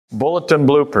Bulletin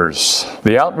bloopers.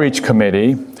 The Outreach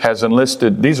Committee has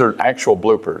enlisted, these are actual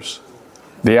bloopers.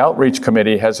 The Outreach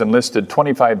Committee has enlisted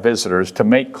 25 visitors to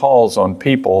make calls on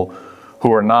people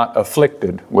who are not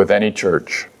afflicted with any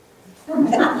church.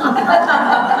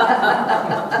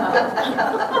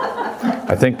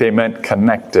 I think they meant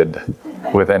connected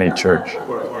with any church.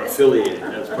 Or affiliated.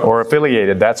 Or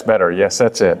affiliated, that's better. Yes,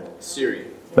 that's it. Siri.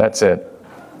 That's it.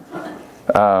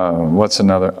 What's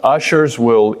another? Ushers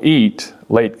will eat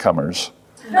latecomers.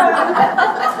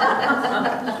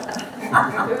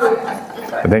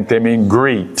 I think they mean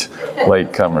greet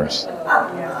latecomers.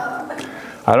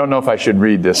 I don't know if I should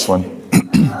read this one.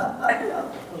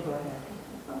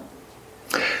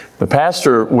 The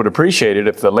pastor would appreciate it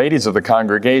if the ladies of the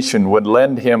congregation would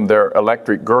lend him their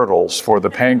electric girdles for the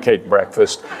pancake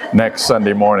breakfast next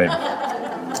Sunday morning.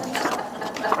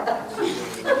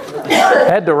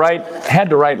 Had to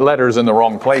write letters in the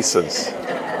wrong places.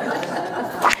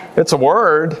 It's a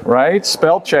word, right?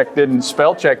 Spell check didn't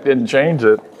change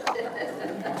it.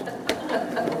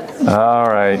 All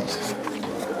right.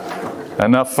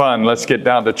 Enough fun. Let's get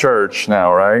down to church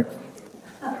now, right?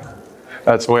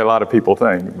 That's the way a lot of people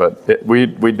think, but we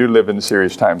do live in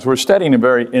serious times. We're studying a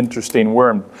very interesting,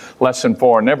 we're in lesson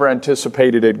 4. Never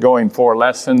anticipated it going 4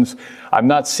 lessons. I'm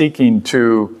not seeking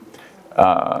to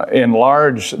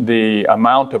enlarge the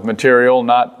amount of material,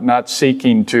 not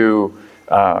seeking to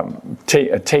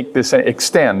take this,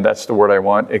 extend, that's the word I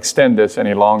want, extend this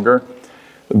any longer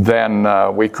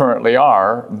than we currently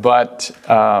are, but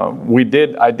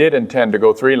I did intend to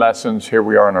go 3 lessons. Here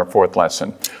we are in our 4th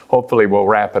lesson. Hopefully we'll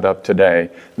wrap it up today.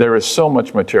 There is so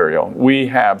much material. We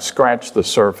have scratched the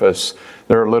surface.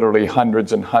 There are literally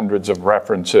hundreds and hundreds of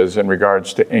references in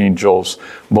regards to angels,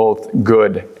 both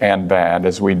good and bad,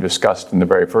 as we discussed in the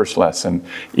very first lesson,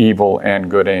 evil and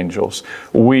good angels.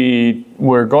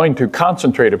 We're going to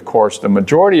concentrate, of course, the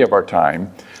majority of our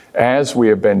time, as we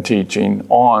have been teaching,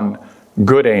 on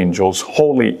good angels,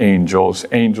 holy angels,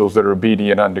 angels that are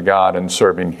obedient unto God and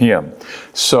serving Him.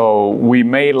 So we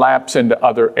may lapse into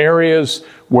other areas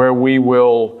where we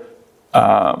will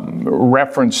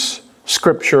reference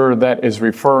Scripture that is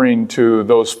referring to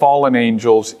those fallen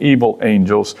angels, evil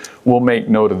angels. We'll make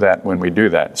note of that when we do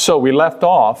that. So we left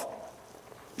off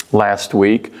last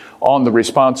week on the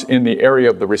response in the area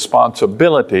of the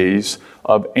responsibilities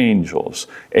of angels.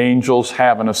 Angels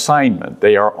have an assignment.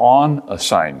 They are on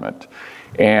assignment.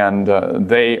 And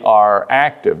they are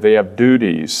active. They have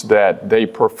duties that they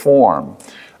perform.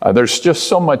 There's just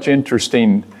so much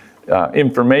interesting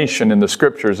information in the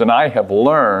Scriptures. And I have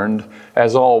learned,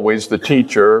 as always, the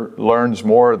teacher learns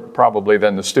more probably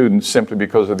than the student simply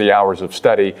because of the hours of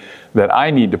study that I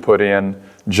need to put in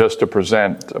just to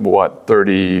present,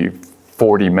 30,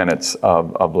 40 minutes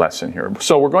of lesson here.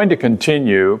 So we're going to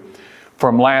continue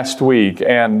from last week,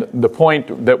 and the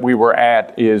point that we were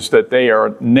at is that they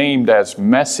are named as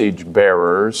message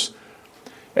bearers,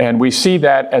 and we see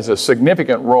that as a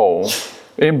significant role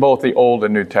in both the Old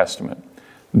and New Testament.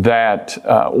 That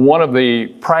one of the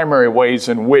primary ways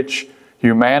in which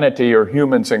humanity or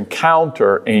humans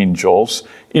encounter angels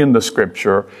in the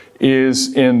Scripture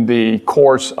is in the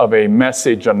course of a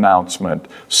message announcement,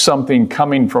 something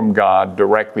coming from God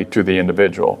directly to the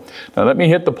individual. Now let me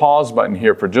hit the pause button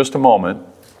here for just a moment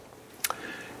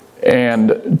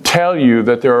and tell you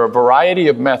that there are a variety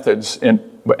of methods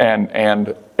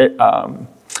and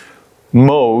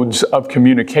modes of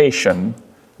communication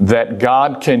that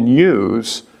God can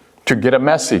use to get a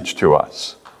message to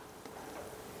us.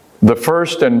 The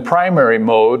first and primary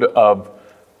mode of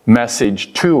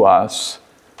message to us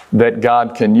that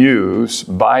God can use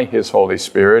by His Holy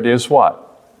Spirit is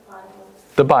what?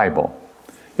 The Bible.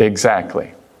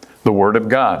 Exactly. The Word of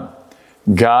God.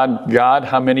 God,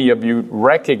 how many of you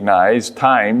recognize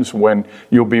times when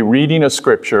you'll be reading a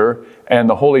Scripture and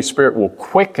the Holy Spirit will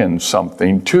quicken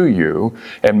something to you,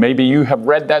 and maybe you have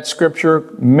read that Scripture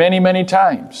many, many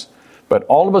times, but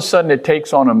all of a sudden it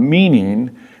takes on a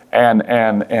meaning and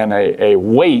a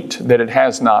weight that it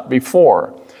has not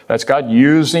before. That's God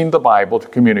using the Bible to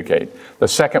communicate. The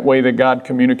second way that God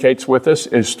communicates with us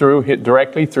is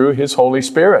directly through His Holy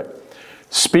Spirit,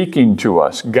 speaking to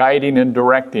us, guiding and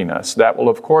directing us. That will,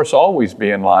 of course, always be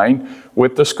in line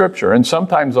with the Scripture. And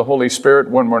sometimes the Holy Spirit,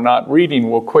 when we're not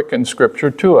reading, will quicken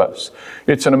Scripture to us.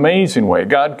 It's an amazing way.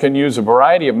 God can use a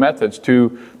variety of methods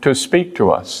to speak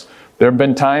to us. There have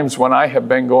been times when I have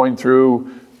been going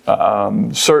through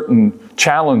certain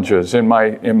challenges in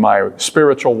my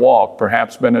spiritual walk,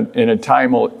 perhaps been in a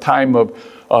time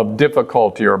of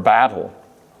difficulty or battle.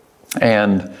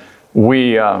 And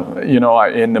we,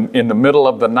 in the middle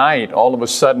of the night, all of a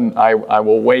sudden I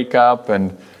will wake up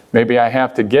and Maybe I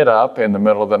have to get up in the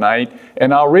middle of the night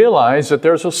and I'll realize that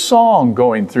there's a song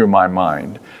going through my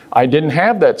mind. I didn't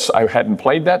have that, I hadn't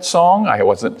played that song, I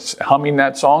wasn't humming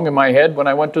that song in my head when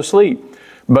I went to sleep.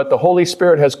 But the Holy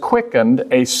Spirit has quickened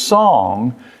a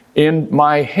song in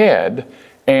my head,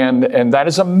 and that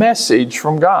is a message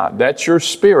from God. That's your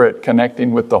spirit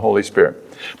connecting with the Holy Spirit.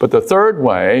 But the third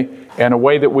way, and a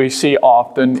way that we see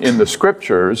often in the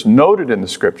Scriptures, noted in the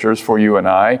Scriptures for you and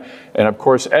I, and of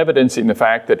course evidencing the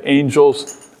fact that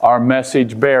angels are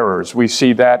message bearers. We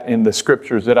see that in the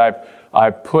Scriptures that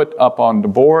I've put up on the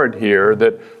board here,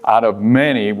 that out of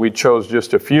many, we chose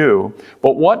just a few.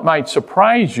 But what might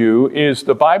surprise you is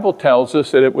the Bible tells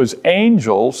us that it was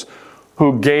angels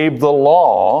who gave the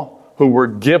law, who were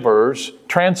givers,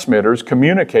 transmitters,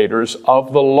 communicators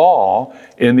of the law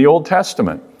in the Old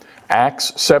Testament.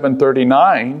 Acts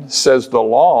 7:39 says the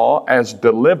law as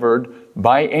delivered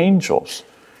by angels.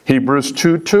 Hebrews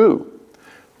 2:2,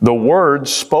 the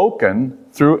words spoken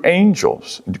through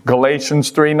angels.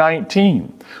 Galatians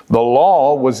 3:19, the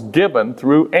law was given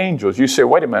through angels. You say,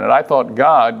 wait a minute, I thought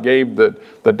God gave the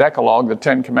Decalogue, the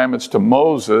Ten Commandments, to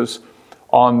Moses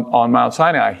on Mount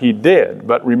Sinai. He did,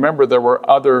 but remember there were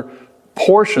other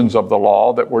portions of the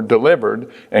law that were delivered,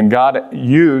 and God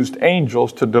used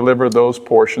angels to deliver those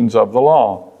portions of the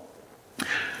law.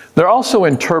 They're also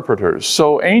interpreters.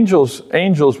 So angels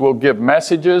will give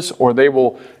messages, or they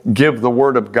will give the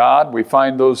Word of God. We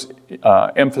find those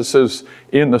emphasis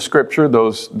in the Scripture,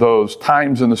 those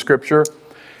times in the Scripture.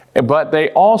 But they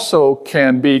also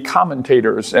can be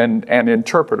commentators and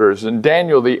interpreters. In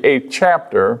Daniel, the 8th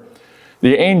chapter,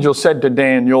 the angel said to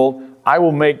Daniel, I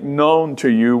will make known to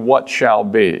you what shall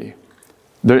be.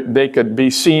 They could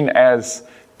be seen as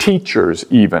teachers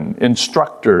even,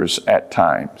 instructors at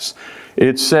times.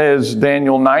 It says,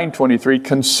 Daniel 9:23,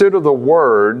 consider the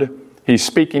word, he's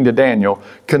speaking to Daniel,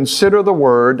 consider the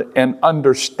word and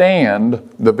understand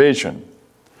the vision.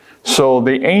 So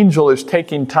the angel is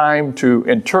taking time to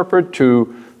interpret,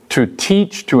 to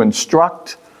teach, to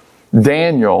instruct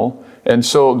Daniel. And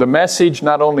so the message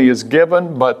not only is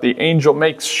given, but the angel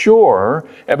makes sure,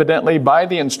 evidently by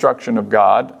the instruction of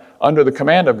God, under the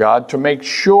command of God, to make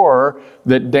sure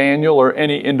that Daniel or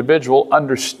any individual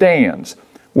understands.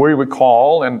 We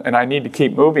recall, and I need to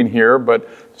keep moving here, but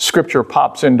Scripture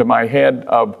pops into my head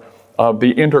of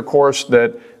the intercourse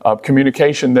of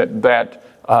communication that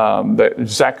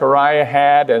Zechariah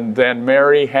had and then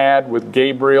Mary had with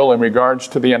Gabriel in regards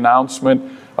to the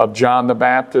announcement of John the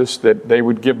Baptist, that they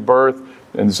would give birth.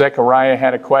 And Zechariah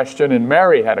had a question and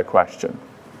Mary had a question.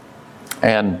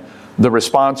 And the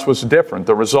response was different.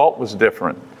 The result was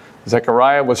different.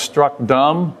 Zechariah was struck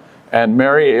dumb, and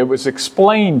Mary, it was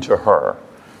explained to her.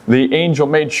 The angel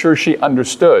made sure she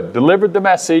understood, delivered the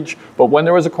message, but when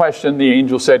there was a question, the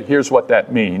angel said, here's what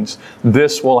that means.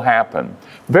 This will happen.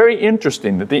 Very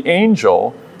interesting that the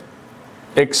angel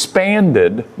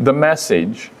expanded the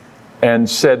message and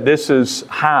said, this is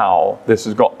how this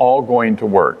is all going to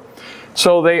work.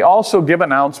 So they also give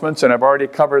announcements, and I've already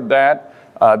covered that.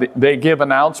 They give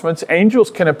announcements.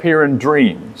 Angels can appear in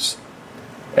dreams.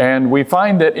 And we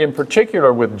find that in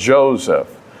particular with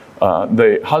Joseph,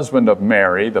 the husband of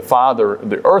Mary, the father,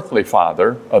 the earthly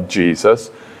father of Jesus,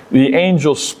 the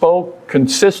angel spoke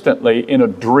consistently in a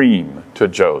dream to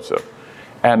Joseph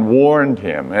and warned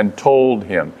him and told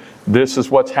him, this is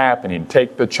what's happening.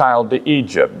 Take the child to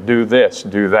Egypt. Do this,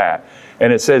 do that.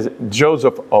 And it says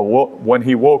Joseph, when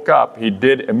he woke up, he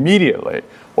did immediately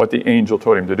what the angel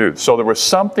told him to do. So there was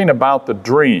something about the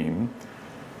dream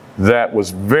that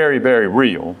was very, very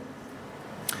real.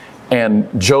 And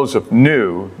Joseph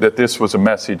knew that this was a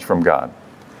message from God.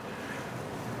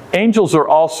 Angels are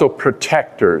also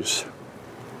protectors.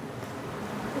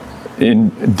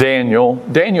 In Daniel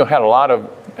had a lot of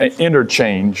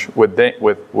interchange with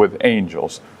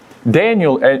angels.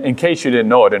 Daniel, in case you didn't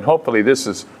know it, and hopefully this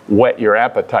has whet your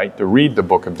appetite to read the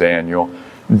book of Daniel,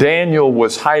 Daniel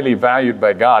was highly valued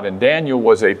by God, and Daniel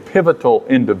was a pivotal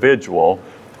individual,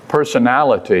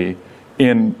 personality,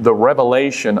 in the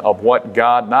revelation of what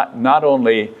God, not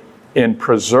only in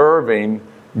preserving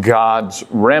God's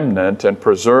remnant and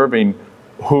preserving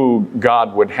who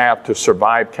God would have to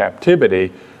survive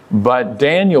captivity, but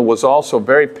Daniel was also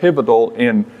very pivotal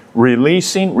in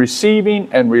receiving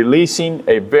and releasing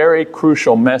a very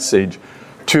crucial message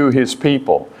to his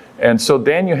people. And so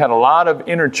Daniel had a lot of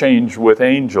interchange with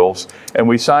angels, and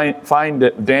we find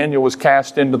that Daniel was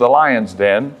cast into the lion's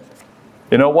den.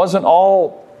 You know, it wasn't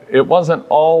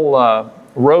all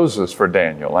roses for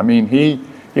Daniel. I mean, he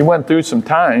went through some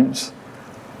times.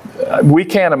 We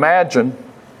can imagine,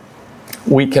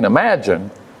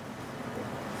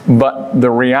 but the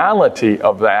reality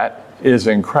of that is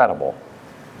incredible.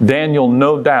 Daniel,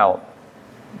 no doubt,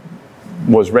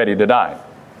 was ready to die.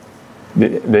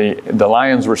 The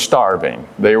lions were starving.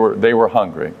 They were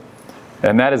hungry.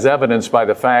 And that is evidenced by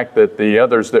the fact that the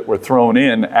others that were thrown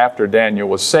in after Daniel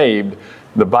was saved,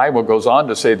 the Bible goes on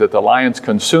to say that the lions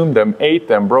consumed them, ate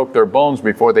them, broke their bones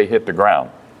before they hit the ground.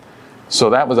 So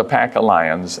that was a pack of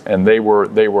lions, and they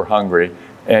were hungry.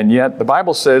 And yet the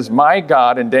Bible says, my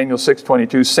God, in Daniel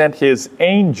 6:22, sent his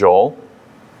angel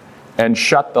and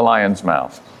shut the lion's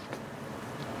mouth.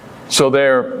 So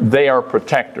they are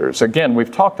protectors. Again,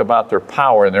 we've talked about their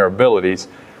power and their abilities.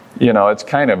 You know, it's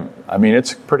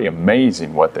it's pretty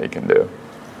amazing what they can do.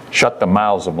 Shut the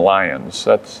mouths of lions.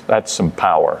 That's some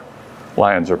power.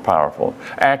 Lions are powerful.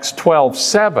 Acts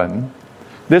 12:7,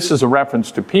 this is a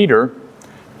reference to Peter.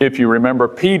 If you remember,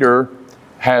 Peter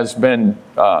has been,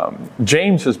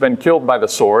 James has been killed by the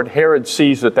sword. Herod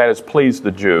sees that has pleased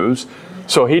the Jews.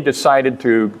 So he decided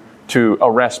to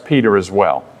arrest Peter as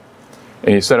well.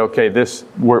 And he said, okay,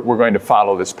 we're going to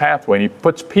follow this pathway. And he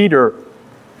puts Peter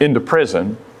into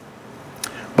prison.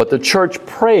 But the church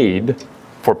prayed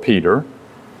for Peter.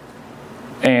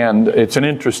 And it's an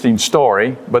interesting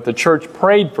story. But the church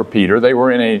prayed for Peter. They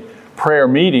were in a prayer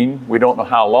meeting. We don't know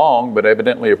how long, but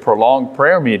evidently a prolonged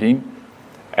prayer meeting.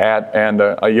 And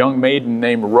a young maiden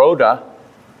named Rhoda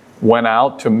went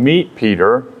out to meet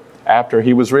Peter after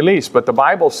he was released. But the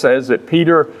Bible says that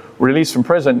Peter, released from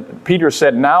prison, Peter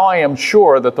said, now I am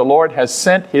sure that the Lord has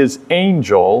sent his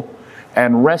angel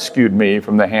and rescued me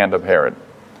from the hand of Herod.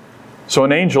 So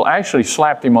an angel actually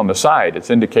slapped him on the side. It's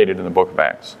indicated in the book of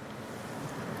Acts.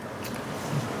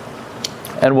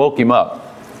 And woke him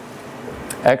up.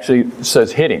 Actually, it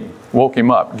says hit him, woke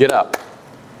him up, get up.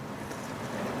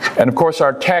 And of course,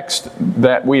 our text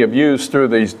that we have used through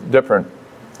these different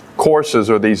courses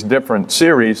or these different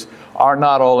series are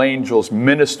not all angels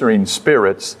ministering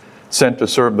spirits sent to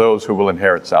serve those who will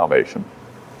inherit salvation.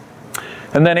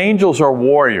 And then angels are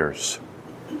warriors.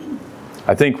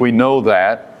 I think we know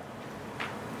that.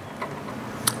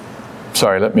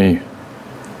 Sorry,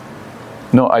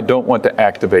 no, I don't want to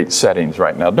activate settings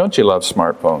right now. Don't you love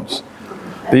smartphones?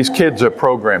 These kids that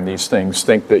program these things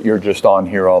think that you're just on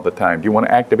here all the time. Do you want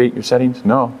to activate your settings?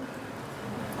 No.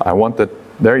 I want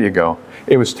there you go.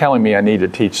 It was telling me I need to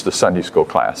teach the Sunday school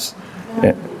class.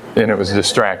 And it was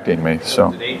distracting me.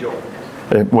 So, an angel.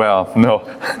 Well, no.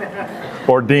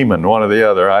 Or demon, one or the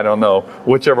other. I don't know.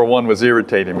 Whichever one was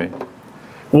irritating me.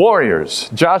 Warriors.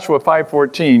 Joshua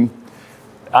 5:14.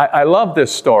 I love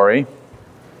this story.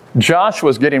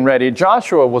 Joshua's getting ready.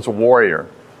 Joshua was a warrior.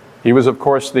 He was, of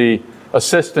course, the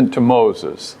assistant to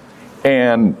Moses.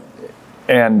 And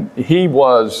he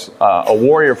was a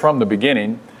warrior from the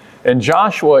beginning. And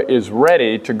Joshua is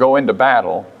ready to go into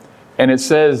battle. And it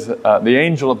says the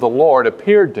angel of the Lord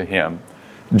appeared to him.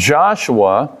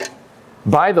 Joshua,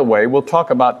 by the way, we'll talk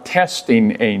about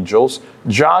testing angels.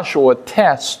 Joshua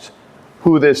tests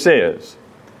who this is.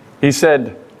 He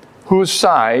said, whose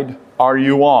side are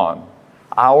you on?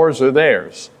 Ours or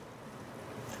theirs?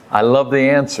 I love the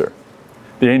answer.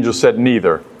 The angel said,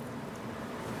 neither.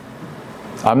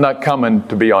 I'm not coming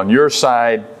to be on your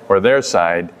side or their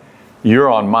side. You're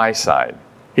on my side.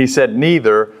 He said,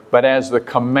 neither, but as the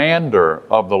commander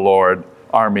of the Lord,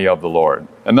 army of the Lord.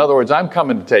 In other words, I'm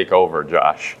coming to take over,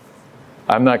 Josh.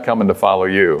 I'm not coming to follow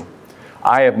you.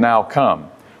 I have now come.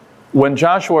 When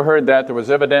Joshua heard that, there was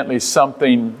evidently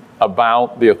something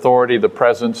about the authority, the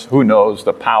presence, who knows,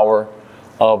 the power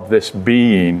of this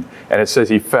being. And it says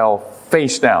he fell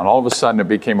face down. All of a sudden it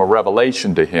became a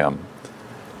revelation to him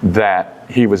that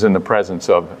he was in the presence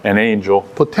of an angel,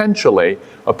 potentially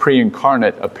a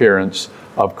pre-incarnate appearance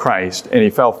of Christ. And he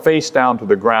fell face down to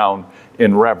the ground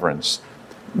in reverence.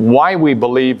 Why we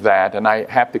believe that, and I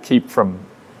have to keep from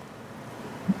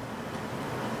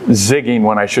zigging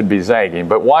when I should be zagging,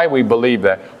 but why we believe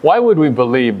that? Why would we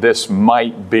believe this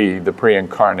might be the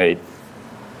pre-incarnate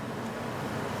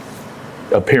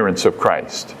appearance of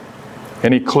Christ?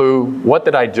 Any clue? What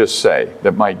did I just say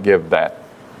that might give that?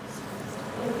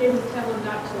 It was tell him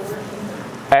not to worship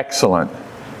him. Excellent.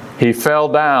 He fell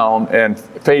down and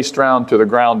faced round to the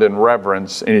ground in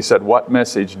reverence, and he said, what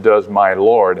message does my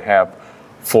Lord have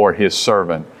for his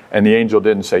servant? And the angel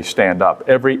didn't say, stand up.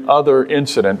 Every other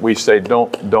incident, we say,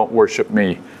 don't worship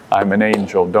me. I'm an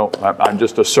angel. I'm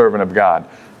just a servant of God.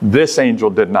 This angel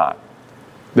did not.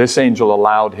 This angel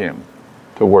allowed him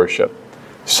to worship.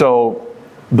 So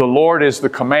the Lord is the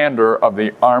commander of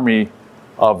the army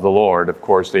of the Lord, of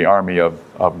course, the army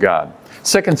of God.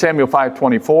 2 Samuel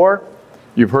 5:24.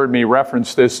 You've heard me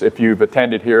reference this if you've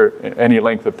attended here any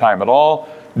length of time at all.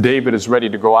 David is ready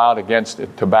to go out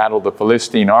to battle the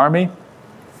Philistine army.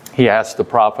 He asked the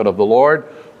prophet of the Lord,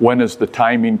 when is the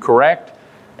timing correct?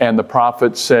 And the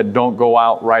prophet said, don't go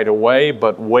out right away,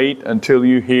 but wait until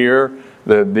you hear,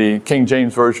 the King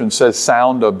James Version says,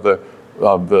 sound of the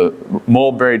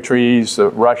mulberry trees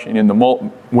rushing in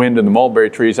the wind in the mulberry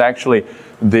trees. Actually,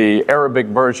 the Arabic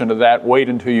version of that, wait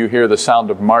until you hear the sound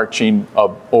of marching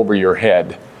over your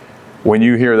head. When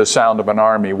you hear the sound of an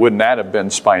army, wouldn't that have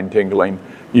been spine-tingling?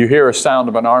 You hear a sound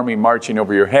of an army marching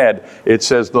over your head, it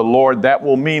says the Lord, that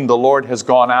will mean the Lord has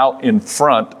gone out in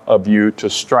front of you to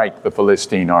strike the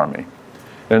Philistine army.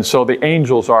 And so the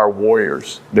angels are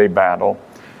warriors. They battle.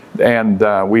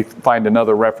 And we find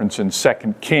another reference in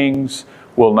 2 Kings.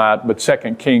 But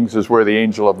 2 Kings is where the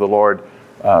angel of the Lord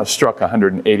struck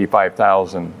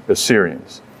 185,000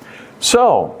 Assyrians.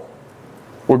 So,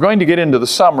 we're going to get into the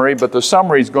summary, but the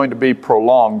summary is going to be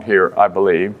prolonged here, I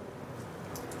believe.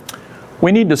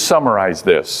 We need to summarize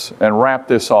this and wrap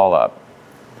this all up.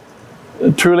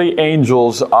 Truly,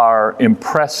 angels are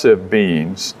impressive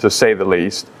beings, to say the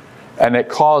least, and it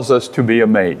causes us to be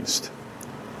amazed.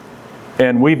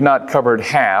 And we've not covered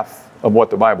half of what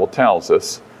the Bible tells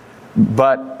us.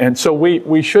 And so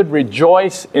we should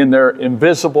rejoice in their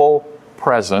invisible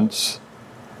presence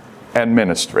and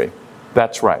ministry.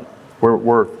 That's right.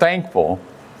 We're thankful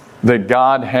that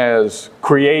God has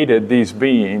created these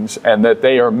beings and that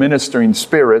they are ministering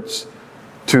spirits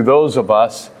to those of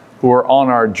us who are on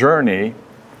our journey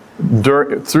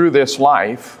through this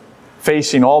life,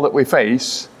 facing all that we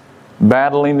face,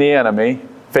 battling the enemy,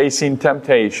 facing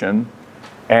temptation,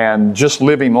 and just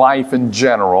living life in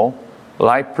general.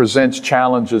 Life presents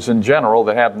challenges in general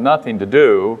that have nothing to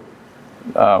do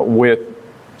with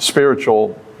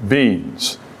spiritual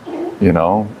beings,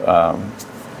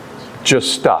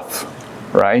 just stuff,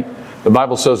 right? The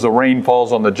Bible says the rain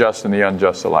falls on the just and the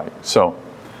unjust alike. So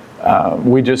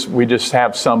we just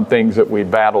have some things that we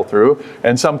battle through,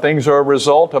 and some things are a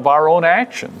result of our own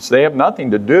actions. They have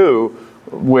nothing to do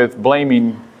with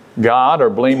blaming God or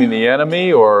blaming the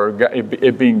enemy or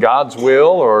it being God's will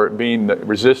or it being the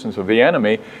resistance of the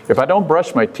enemy. If I don't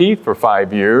brush my teeth for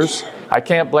 5 years, I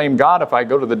can't blame God if I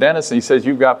go to the dentist and he says,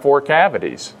 you've got 4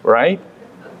 cavities, right?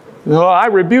 No, I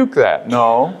rebuke that.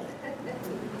 No,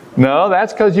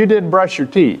 that's because you didn't brush your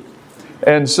teeth.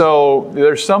 And so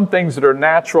there's some things that are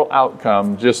natural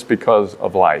outcome just because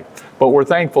of life. But we're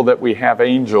thankful that we have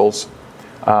angels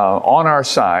on our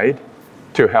side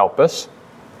to help us.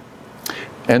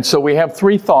 And so we have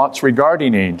 3 thoughts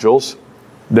regarding angels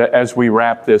that as we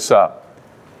wrap this up.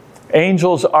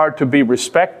 Angels are to be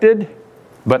respected,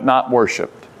 but not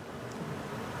worshiped.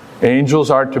 Angels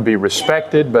are to be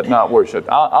respected, but not worshiped.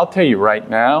 I'll tell you right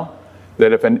now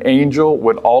that if an angel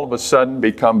would all of a sudden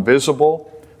become visible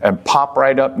and pop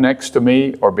right up next to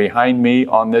me or behind me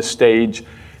on this stage,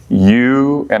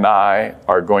 you and I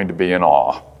are going to be in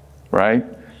awe, right?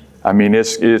 I mean,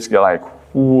 it's like,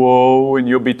 whoa, and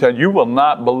you'll be telling, you will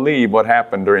not believe what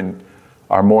happened during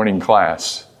our morning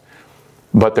class,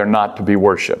 but they're not to be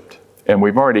worshiped. And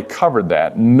we've already covered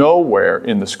that. Nowhere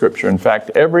in the Scripture. In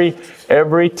fact,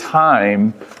 every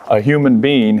time a human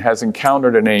being has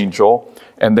encountered an angel,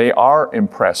 and they are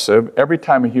impressive, every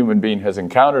time a human being has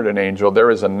encountered an angel,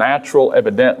 there is a natural,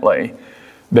 evidently,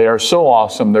 they are so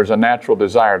awesome, there's a natural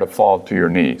desire to fall to your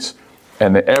knees.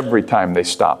 And every time they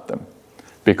stop them.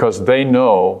 Because they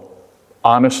know,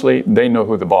 honestly, they know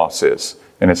who the boss is,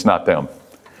 and it's not them.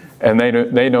 And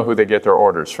they know who they get their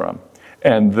orders from.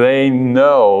 And they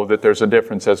know that there's a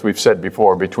difference, as we've said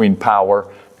before, between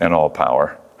power and all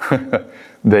power.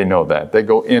 They know that. They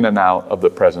go in and out of the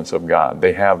presence of God.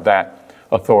 They have that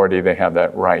authority. They have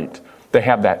that right. They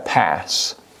have that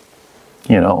pass.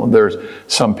 There's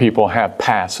some people have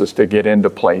passes to get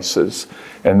into places,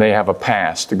 and they have a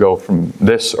pass to go from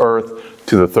this earth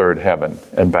to the third heaven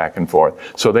and back and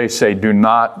forth. So they say, do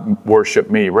not worship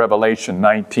me. Revelation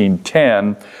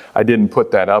 19:10, I didn't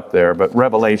put that up there, but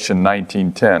Revelation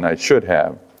 19:10, I should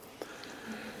have.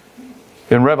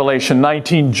 In Revelation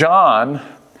 19, John,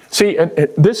 see,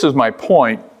 this is my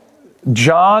point.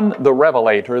 John the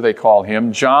Revelator, they call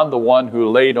him, John the one who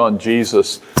laid on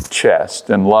Jesus' chest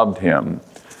and loved him,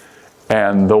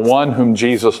 and the one whom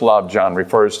Jesus loved, John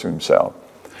refers to himself,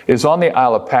 is on the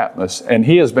Isle of Patmos, and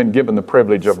he has been given the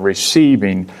privilege of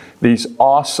receiving these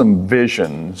awesome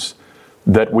visions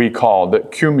that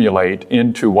accumulate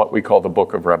into what we call the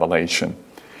book of Revelation.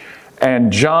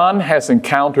 And John has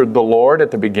encountered the Lord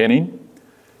at the beginning,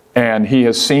 and he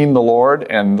has seen the Lord,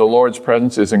 and the Lord's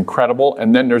presence is incredible.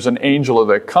 And then there's an angel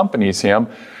that accompanies him,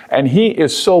 and he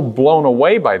is so blown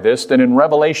away by this that in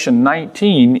Revelation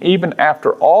 19, even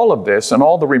after all of this and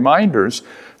all the reminders,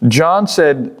 John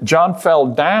said, John fell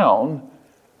down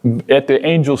at the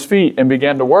angel's feet and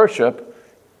began to worship,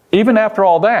 even after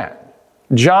all that.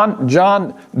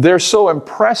 John, they're so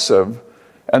impressive,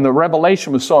 and the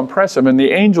revelation was so impressive, and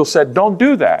the angel said, don't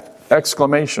do that!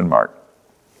 Exclamation mark.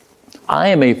 I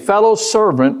am a fellow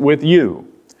servant with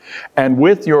you and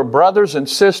with your brothers and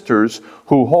sisters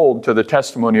who hold to the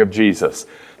testimony of Jesus.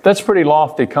 That's pretty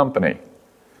lofty company.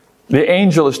 The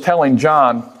angel is telling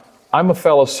John, I'm a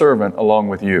fellow servant along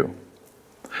with you.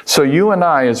 So you and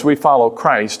I, as we follow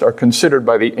Christ, are considered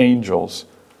by the angels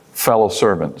fellow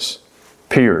servants,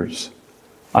 peers.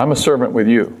 I'm a servant with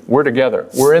you. We're together.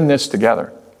 We're in this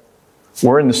together.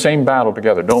 We're in the same battle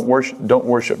together. Don't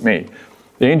worship me.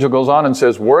 The angel goes on and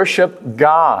says, worship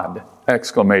God!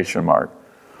 Exclamation mark.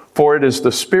 For it is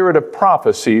the spirit of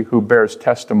prophecy who bears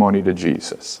testimony to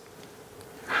Jesus.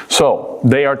 So,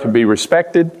 they are to be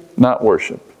respected, not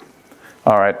worshiped.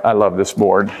 All right, I love this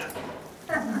board.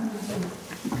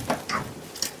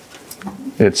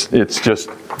 It's just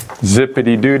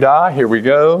zippity-doo-dah. Here we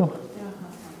go.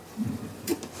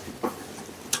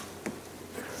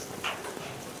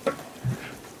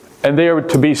 And they are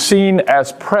to be seen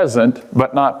as present,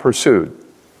 but not pursued.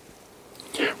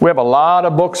 We have a lot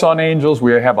of books on angels.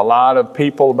 We have a lot of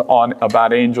people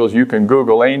about angels. You can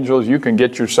Google angels. You can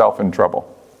get yourself in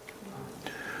trouble.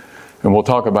 And we'll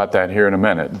talk about that here in a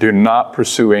minute. Do not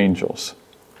pursue angels.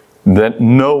 That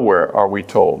nowhere are we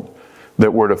told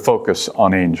that we're to focus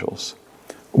on angels.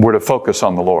 We're to focus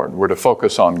on the Lord. We're to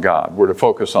focus on God. We're to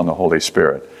focus on the Holy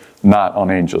Spirit, not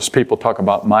on angels. People talk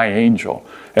about my angel,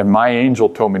 and my angel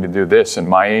told me to do this, and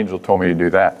my angel told me to do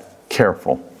that.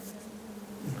 Careful.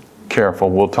 Careful.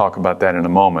 We'll talk about that in a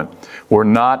moment. We're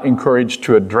not encouraged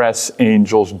to address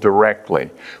angels directly.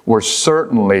 We're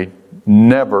certainly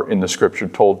never in the Scripture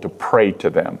told to pray to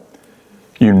them.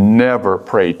 You never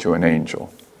pray to an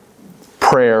angel.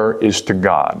 Prayer is to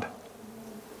God.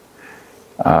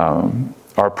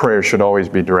 Our prayer should always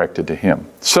be directed to Him.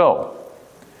 So,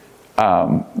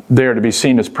 they are to be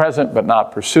seen as present but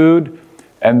not pursued.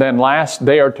 And then last,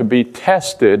 they are to be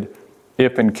tested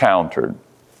if encountered.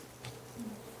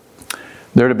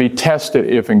 They're to be tested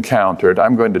if encountered.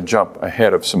 I'm going to jump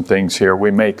ahead of some things here.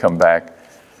 We may come back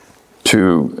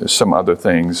to some other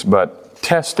things, but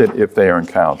tested if they are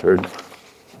encountered.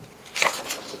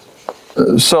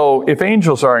 So, if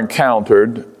angels are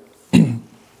encountered,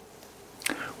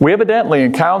 we evidently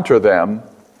encounter them,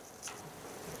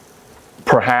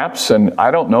 perhaps, and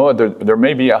I don't know, there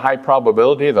may be a high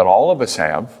probability that all of us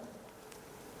have,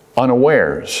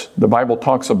 unawares. The Bible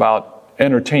talks about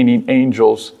entertaining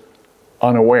angels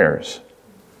unawares.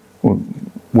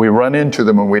 We run into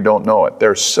them and we don't know it.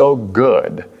 They're so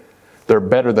good. They're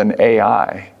better than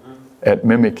AI at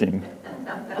mimicking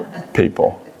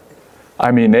people.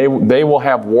 I mean, they will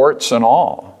have warts and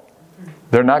all.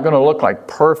 They're not going to look like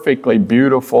perfectly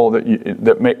beautiful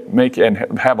that make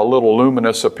and have a little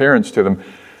luminous appearance to them.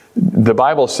 The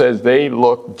Bible says they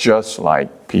look just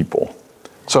like people.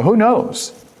 So who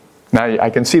knows? Now I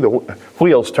can see the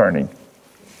wheels turning.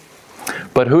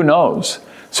 But who knows?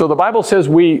 So the Bible says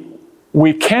we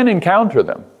can encounter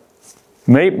them.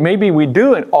 Maybe we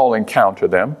do all encounter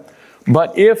them.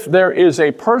 But if there is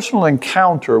a personal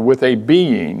encounter with a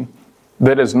being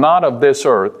that is not of this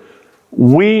earth,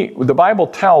 the Bible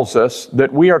tells us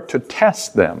that we are to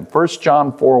test them. 1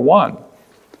 John 4:1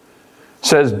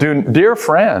 says, dear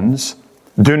friends,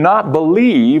 do not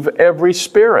believe every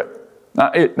spirit.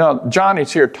 Now, John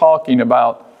is here talking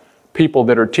about people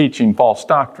that are teaching false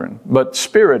doctrine. But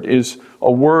spirit is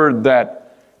a word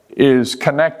that is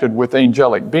connected with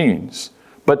angelic beings.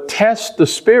 But test the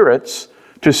spirits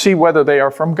to see whether they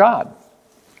are from God.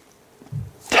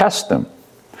 Test them.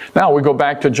 Now we go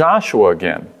back to Joshua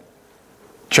again.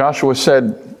 Joshua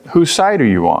said, whose side are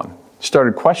you on?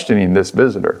 Started questioning this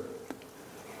visitor.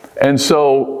 And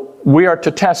so we are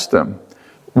to test them.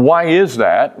 Why is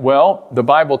that? Well, the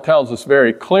Bible tells us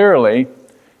very clearly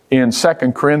in 2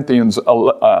 Corinthians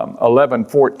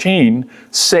 11:14,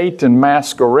 Satan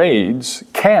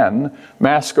can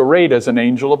masquerade as an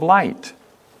angel of light.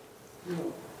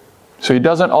 So he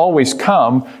doesn't always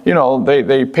come. You know,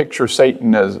 they picture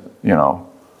Satan as, you know,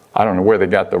 I don't know where they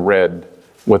got the red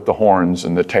with the horns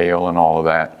and the tail and all of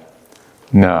that.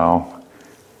 No,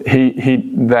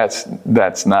 that's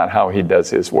not how he does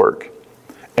his work.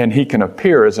 And he can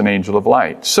appear as an angel of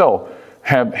light. So,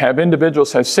 has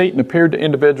Satan appeared to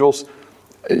individuals?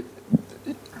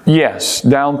 Yes,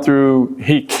 down through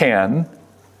he can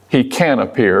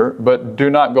appear, but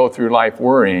do not go through life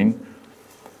worrying.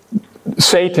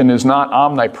 Satan is not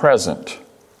omnipresent.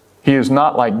 He is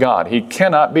not like God. He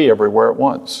cannot be everywhere at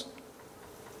once.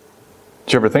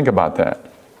 Did you ever think about that?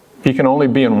 He can only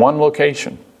be in one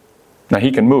location. Now, he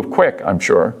can move quick, I'm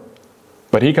sure,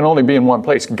 but he can only be in one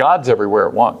place. God's everywhere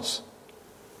at once.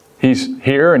 He's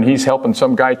here and he's helping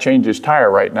some guy change his tire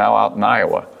right now out in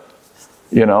Iowa.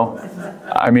 You know,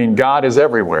 I mean, God is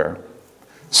everywhere.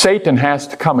 Satan has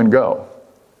to come and go.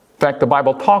 In fact, the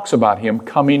Bible talks about him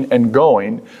coming and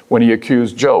going when he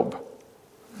accused Job.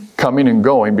 Coming and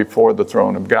going before the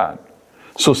throne of God.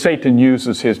 So Satan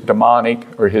uses his demonic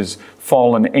or his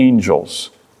fallen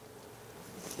angels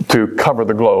to cover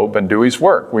the globe and do his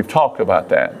work. We've talked about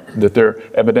that they're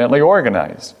evidently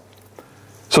organized.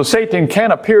 So Satan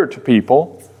can appear to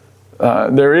people.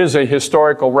 There is a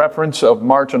historical reference of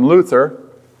Martin Luther,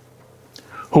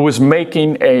 who was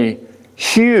making a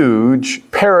huge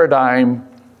paradigm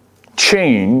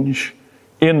change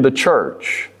in the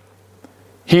church.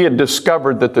 He had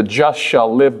discovered that the just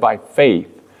shall live by faith.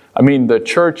 I mean, the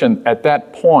church at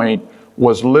that point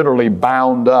was literally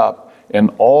bound up in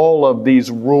all of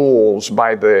these rules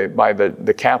by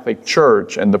the Catholic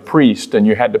Church and the priest, and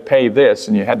you had to pay this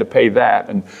and you had to pay that,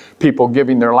 and people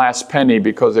giving their last penny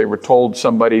because they were told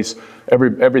somebody's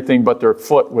everything but their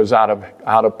foot was out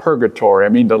of purgatory. I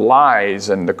mean, the lies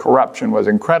and the corruption was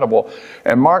incredible.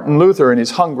 And Martin Luther, in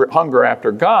his hunger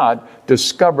after God,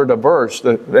 discovered a verse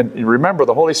that remember,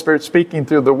 the Holy Spirit speaking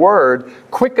through the Word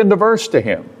quickened the verse to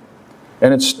him,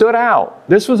 and it stood out.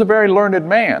 This was a very learned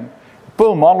man.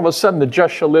 Boom, all of a sudden the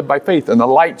just shall live by faith, and the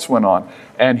lights went on.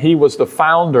 And he was the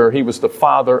founder, he was the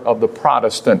father of the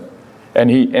Protestant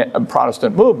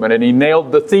movement, and he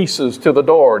nailed the theses to the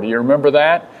door. Do you remember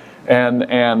that? And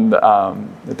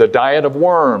the diet of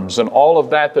worms and all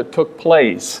of that took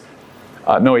place.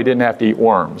 No, he didn't have to eat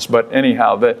worms, but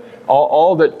anyhow,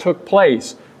 all that took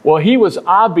place. Well, he was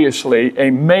obviously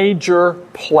a major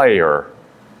player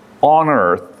on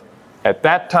earth at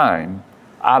that time.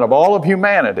 Out of all of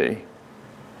humanity,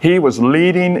 he was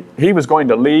going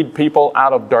to lead people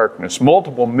out of darkness.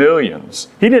 Multiple millions.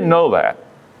 He didn't know that.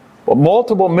 But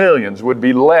multiple millions would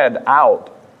be led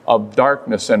out of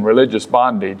darkness and religious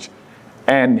bondage.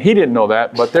 And he didn't know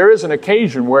that. But there is an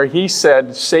occasion where he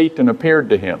said Satan appeared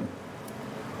to him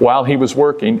while he was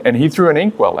working, and he threw an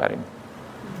inkwell at him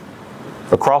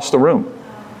across the room.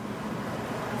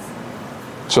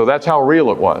 So that's how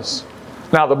real it was.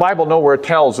 Now, the Bible nowhere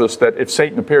tells us that if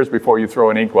Satan appears before you,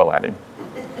 throw an inkwell at him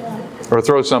or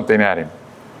throw something at him.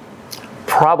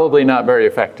 Probably not very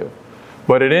effective.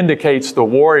 But it indicates the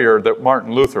warrior that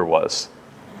Martin Luther was.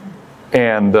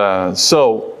 And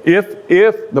so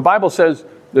if the Bible says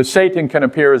that Satan can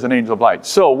appear as an angel of light,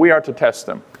 so we are to test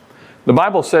them. The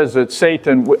Bible says that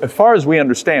Satan, as far as we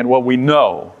understand, well, we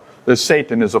know that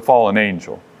Satan is a fallen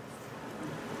angel.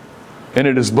 And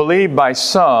it is believed by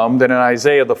some that in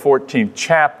Isaiah the 14th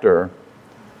chapter,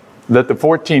 that the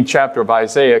 14th chapter of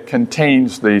Isaiah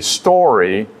contains the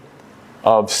story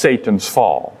of Satan's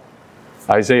fall.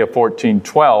 Isaiah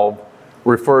 14:12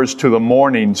 refers to the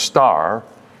morning star,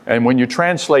 and when you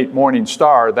translate morning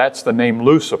star, that's the name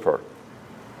Lucifer.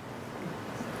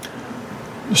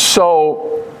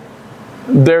 So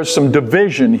there's some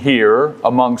division here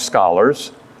among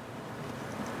scholars.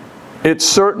 It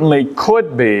certainly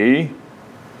could be.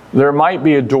 There might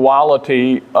be a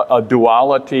duality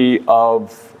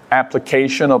of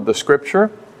application of the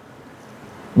Scripture,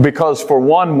 because for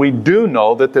one, we do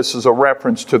know that this is a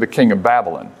reference to the king of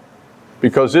Babylon,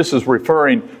 because this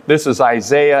is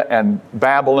Isaiah and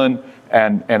Babylon,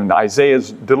 and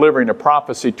Isaiah's delivering a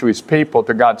prophecy to his people,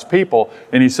 to God's people,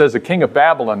 and he says the king of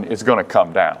Babylon is going to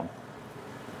come down.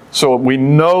 So we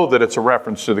know that it's a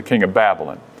reference to the king of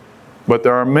Babylon, but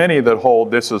there are many that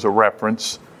hold this as a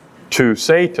reference to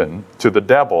Satan, to the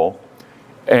devil,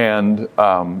 and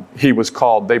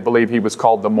they believe he was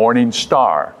called the morning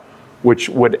star, which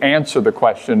would answer the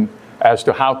question as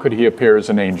to how could he appear as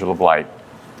an angel of light.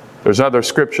 There's other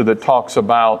scripture that talks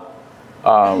about,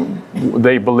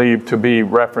 they believe to be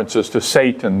references to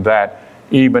Satan, that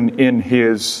even in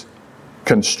his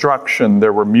construction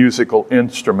there were musical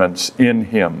instruments in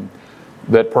him,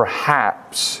 that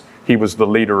perhaps he was the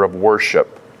leader of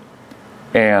worship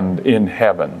and in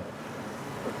heaven.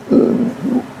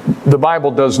 The Bible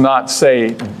does not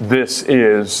say this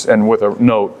is, and with a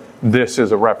note, this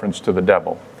is a reference to the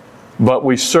devil. But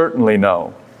we certainly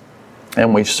know,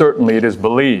 and it is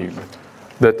believed,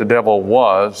 that the devil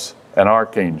was an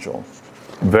archangel,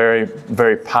 very,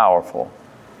 very powerful,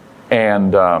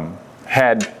 and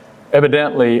had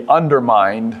evidently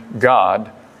undermined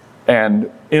God and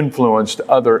influenced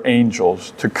other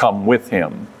angels to come with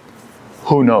him.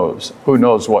 Who knows? Who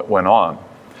knows what went on?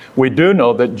 We do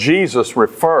know that Jesus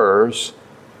refers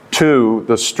to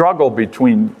the struggle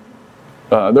between,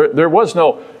 there was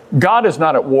no God is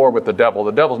not at war with the devil.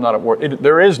 The devil's not at war.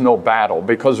 There is no battle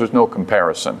because there's no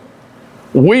comparison.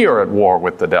 We are at war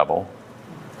with the devil.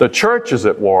 The church is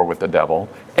at war with the devil.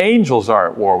 Angels are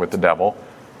at war with the devil.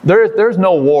 There's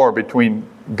no war between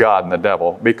God and the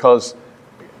devil because,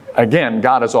 again,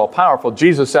 God is all powerful.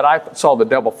 Jesus said, I saw the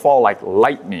devil fall like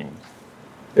lightning.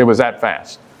 It was that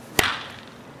fast.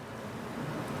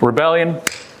 Rebellion,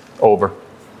 over.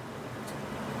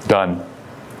 Done.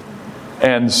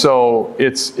 And so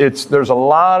there's a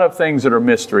lot of things that are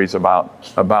mysteries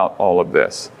about all of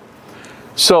this.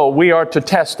 So we are to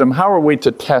test them. How are we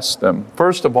to test them?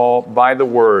 First of all, by the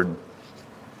Word.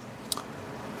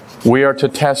 We are to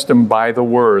test them by the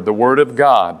Word of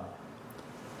God.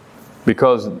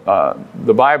 Because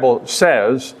the Bible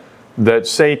says that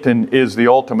Satan is the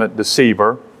ultimate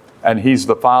deceiver and he's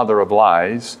the father of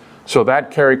lies. So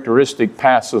that characteristic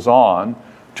passes on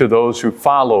to those who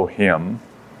follow him.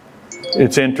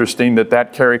 It's interesting that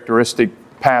that characteristic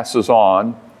passes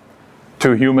on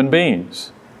to human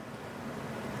beings.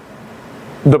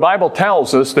 The Bible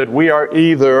tells us that we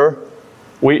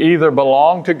either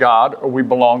belong to God or we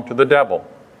belong to the devil.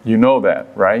 You know that,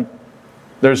 right?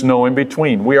 There's no in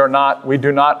between. We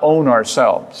do not own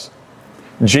ourselves.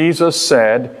 Jesus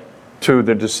said to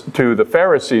the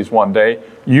Pharisees one day,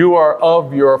 you are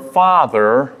of your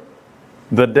father,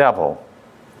 the devil.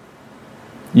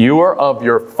 You are of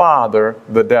your father,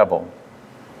 the devil.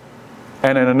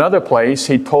 And in another place,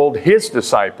 he told his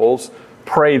disciples,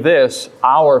 pray this,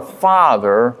 our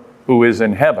Father who is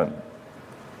in heaven.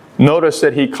 Notice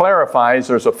that he clarifies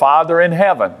there's a Father in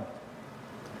heaven.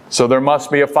 So there must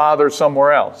be a Father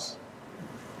somewhere else.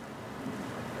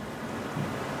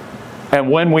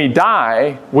 And when we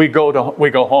die, we go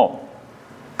home.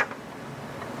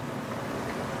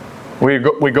 We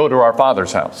go to our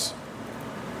Father's house.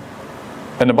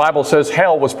 And the Bible says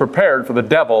hell was prepared for the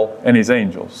devil and his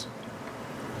angels.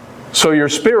 So your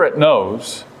spirit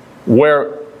knows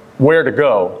where to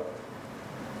go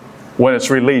when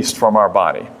it's released from our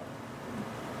body.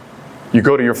 You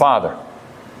go to your Father.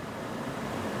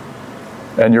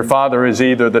 And your Father is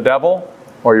either the devil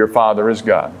or your Father is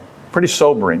God. Pretty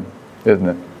sobering, isn't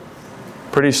it?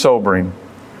 Pretty sobering.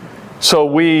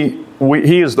 So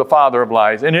he is the father of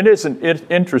lies. And it's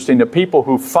interesting that people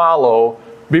who follow,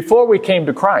 before we came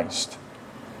to Christ,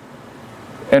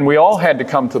 and we all had to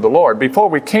come to the Lord, before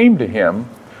we came to Him,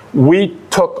 we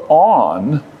took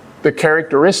on the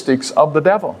characteristics of the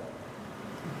devil.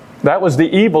 That was the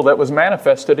evil that was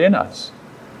manifested in us.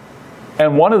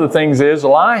 And one of the things is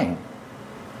lying.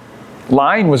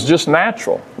 Lying was just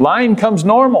natural. Lying comes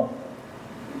normal.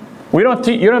 You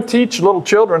don't teach little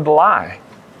children to lie.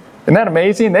 Isn't that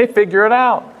amazing? They figure it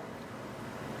out.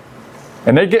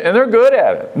 And they're good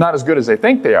at it. Not as good as they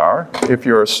think they are, if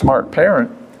you're a smart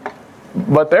parent.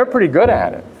 But they're pretty good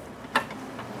at it.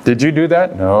 Did you do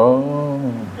that? No.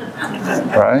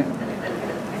 Right?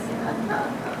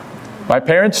 My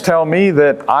parents tell me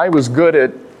that I was good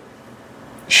at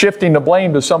shifting the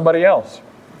blame to somebody else.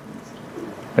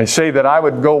 They say that I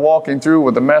would go walking through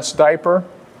with a mess diaper,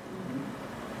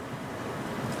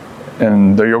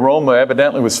 and the aroma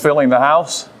evidently was filling the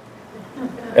house.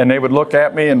 And they would look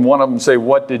at me, and one of them say,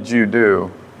 "What did you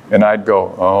do?" And I'd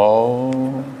go,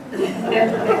 "Oh."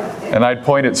 And I'd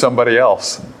point at somebody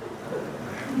else.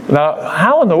 Now,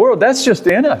 how in the world? That's just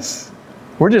in us.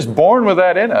 We're just born with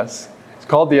that in us. It's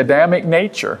called the Adamic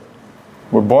nature.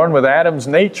 We're born with Adam's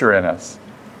nature in us.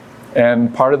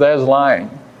 And part of that is lying.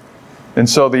 And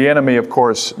so the enemy, of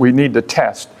course, we need to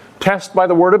test. Test by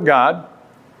the Word of God.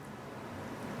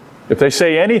 If they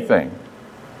say anything.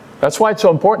 That's why it's so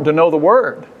important to know the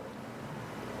Word.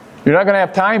 You're not going to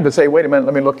have time to say, wait a minute,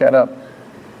 let me look that up.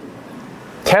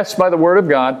 Test by the Word of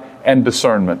God and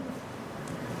discernment.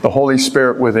 The Holy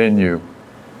Spirit within you.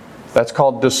 That's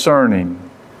called discerning.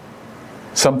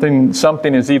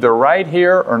 Something is either right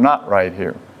here or not right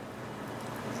here.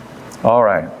 All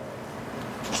right.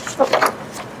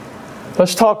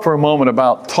 Let's talk for a moment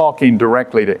about talking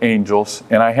directly to angels,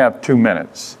 and I have 2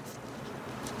 minutes.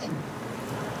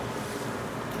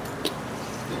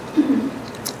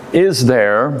 Is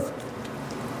there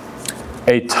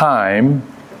a time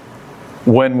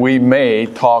when we may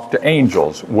talk to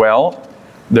angels? Well,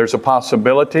 there's a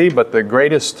possibility, but the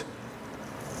greatest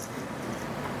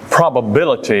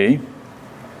probability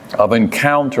of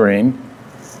encountering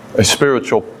a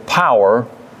spiritual power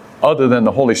other than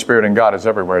the Holy Spirit and God is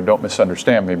everywhere, don't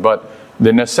misunderstand me, but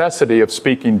the necessity of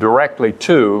speaking directly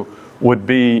to would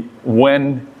be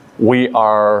when we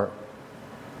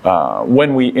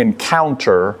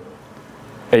encounter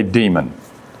a demon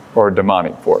or a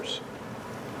demonic force.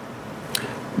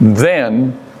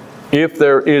 Then if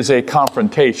there is a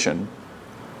confrontation,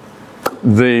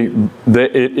 God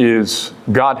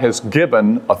has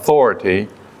given authority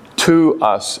to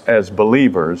us as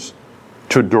believers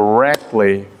to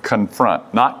directly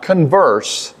confront, not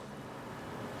converse,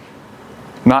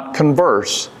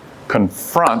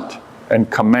 confront and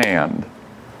command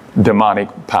demonic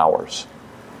powers.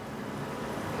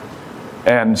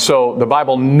 And so the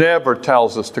Bible never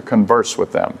tells us to converse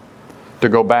with them, to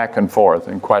go back and forth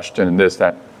and question and this,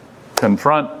 that.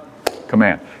 Confront,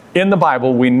 command. In the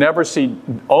Bible, we never see,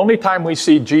 only time we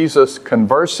see Jesus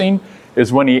conversing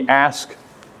is when he asked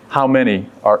how many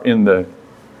are in the,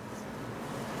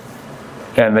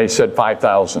 and they said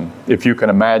 5,000. If you can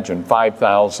imagine,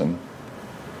 5,000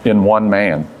 in one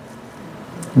man.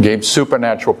 Gave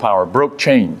supernatural power, broke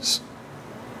chains.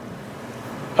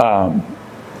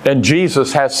 And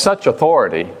Jesus has such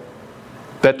authority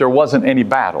that there wasn't any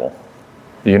battle.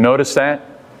 Do you notice that?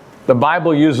 The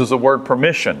Bible uses the word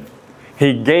permission.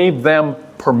 He gave them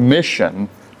permission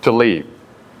to leave.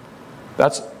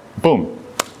 That's, boom,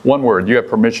 one word, you have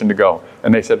permission to go.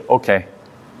 And they said, okay,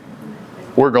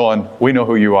 we're going, we know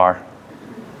who you are.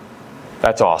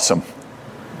 That's awesome.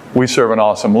 We serve an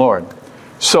awesome Lord.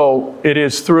 So it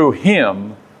is through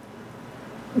Him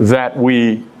that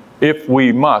we, if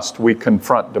we must, we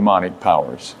confront demonic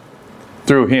powers.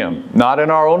 Through Him. Not in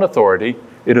our own authority.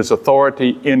 It is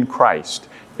authority in Christ.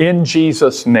 In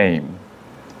Jesus' name.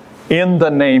 In the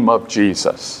name of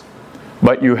Jesus.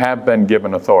 But you have been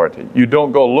given authority. You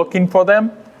don't go looking for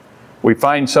them. We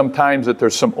find sometimes that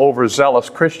there's some overzealous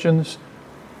Christians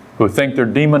who think they're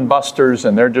demon busters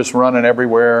and they're just running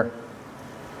everywhere,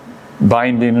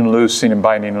 binding and loosing and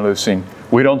binding and loosing.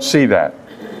 We don't see that.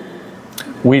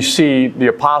 We see the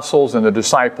apostles and the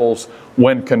disciples,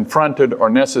 when confronted or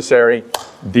necessary,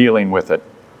 dealing with it.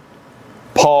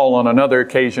 Paul, on another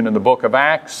occasion in the book of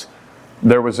Acts,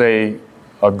 there was a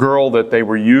girl that they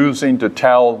were using to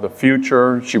tell the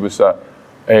future. She was a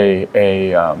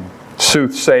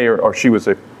soothsayer, or she was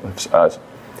a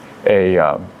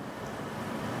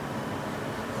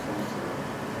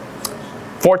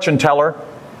fortune teller.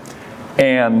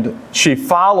 And she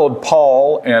followed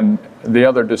Paul and the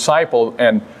other disciple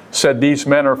and said, these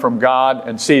men are from God,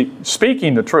 and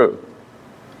speaking the truth.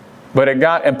 But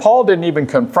and Paul didn't even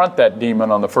confront that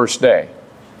demon on the first day.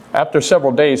 After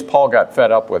several days, Paul got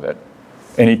fed up with it.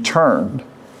 And he turned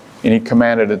and he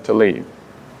commanded it to leave.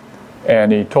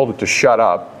 And he told it to shut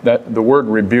up. That the word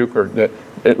rebuke,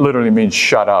 it literally means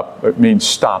shut up. It means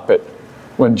stop it.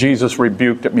 When Jesus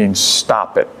rebuked, it means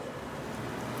stop it.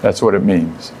 That's what it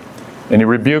means. And he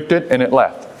rebuked it and it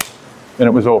left. And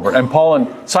it was over. And Paul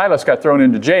and Silas got thrown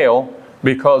into jail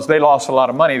because they lost a lot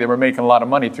of money. They were making a lot of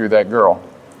money through that girl.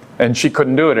 And she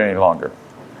couldn't do it any longer.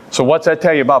 So what's that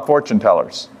tell you about fortune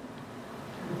tellers?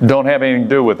 Don't have anything to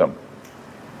do with them.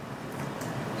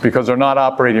 Because they're not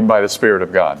operating by the Spirit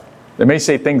of God. They may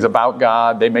say things about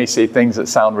God. They may say things that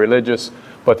sound religious.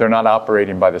 But they're not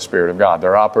operating by the Spirit of God.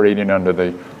 They're operating under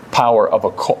the power of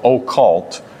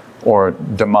occult or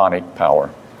demonic power.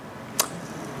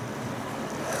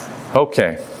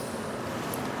 Okay.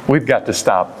 We've got to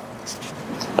stop.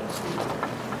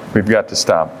 We've got to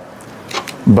stop.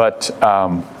 But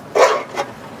an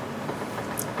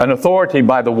authority,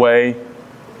 by the way,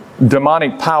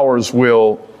 demonic powers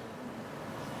will,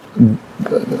 an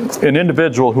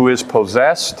individual who is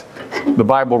possessed, the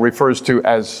Bible refers to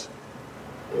as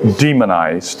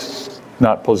demonized,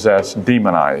 not possessed,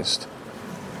 demonized.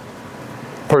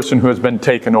 Person who has been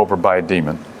taken over by a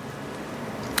demon.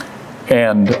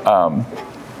 And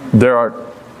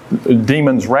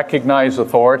demons recognize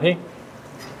authority.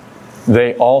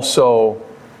 They also,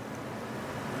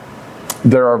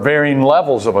 there are varying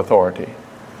levels of authority.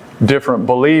 Different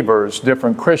believers,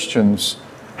 different Christians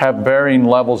have varying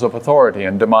levels of authority,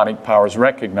 and demonic powers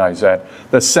recognize that.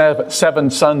 The seven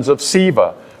sons of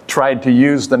Sceva tried to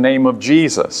use the name of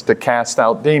Jesus to cast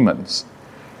out demons.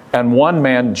 And one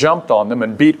man jumped on them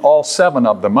and beat all seven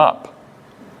of them up.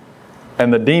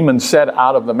 And the demon said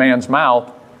out of the man's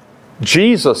mouth,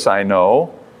 Jesus I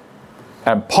know,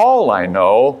 and Paul I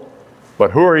know,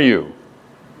 but who are you?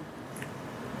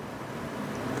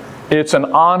 It's an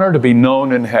honor to be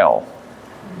known in hell.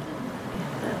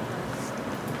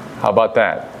 How about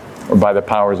that? Or by the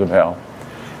powers of hell.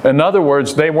 In other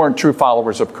words, they weren't true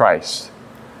followers of Christ.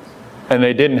 And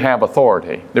they didn't have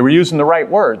authority. They were using the right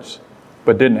words,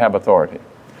 but didn't have authority.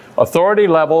 Authority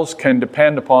levels can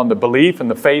depend upon the belief and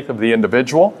the faith of the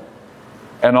individual,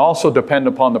 and also depend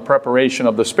upon the preparation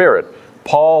of the Spirit.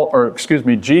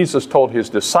 Jesus told his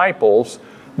disciples,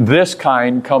 this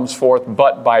kind comes forth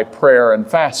but by prayer and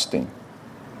fasting.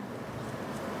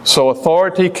 So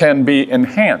authority can be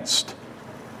enhanced,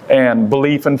 and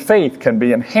belief and faith can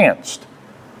be enhanced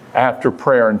after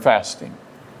prayer and fasting.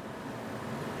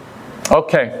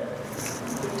 Okay.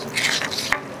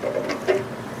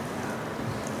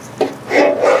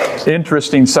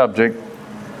 Interesting subject.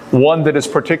 One that is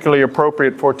particularly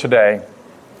appropriate for today,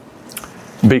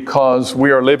 because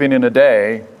we are living in a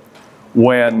day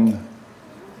when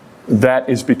that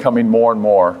is becoming more and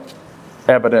more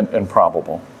evident and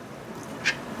probable.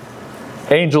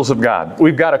 Angels of God.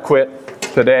 We've got to quit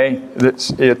today.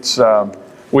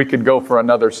 We could go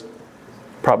for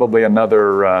probably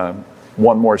another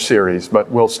one more series, but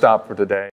we'll stop for today.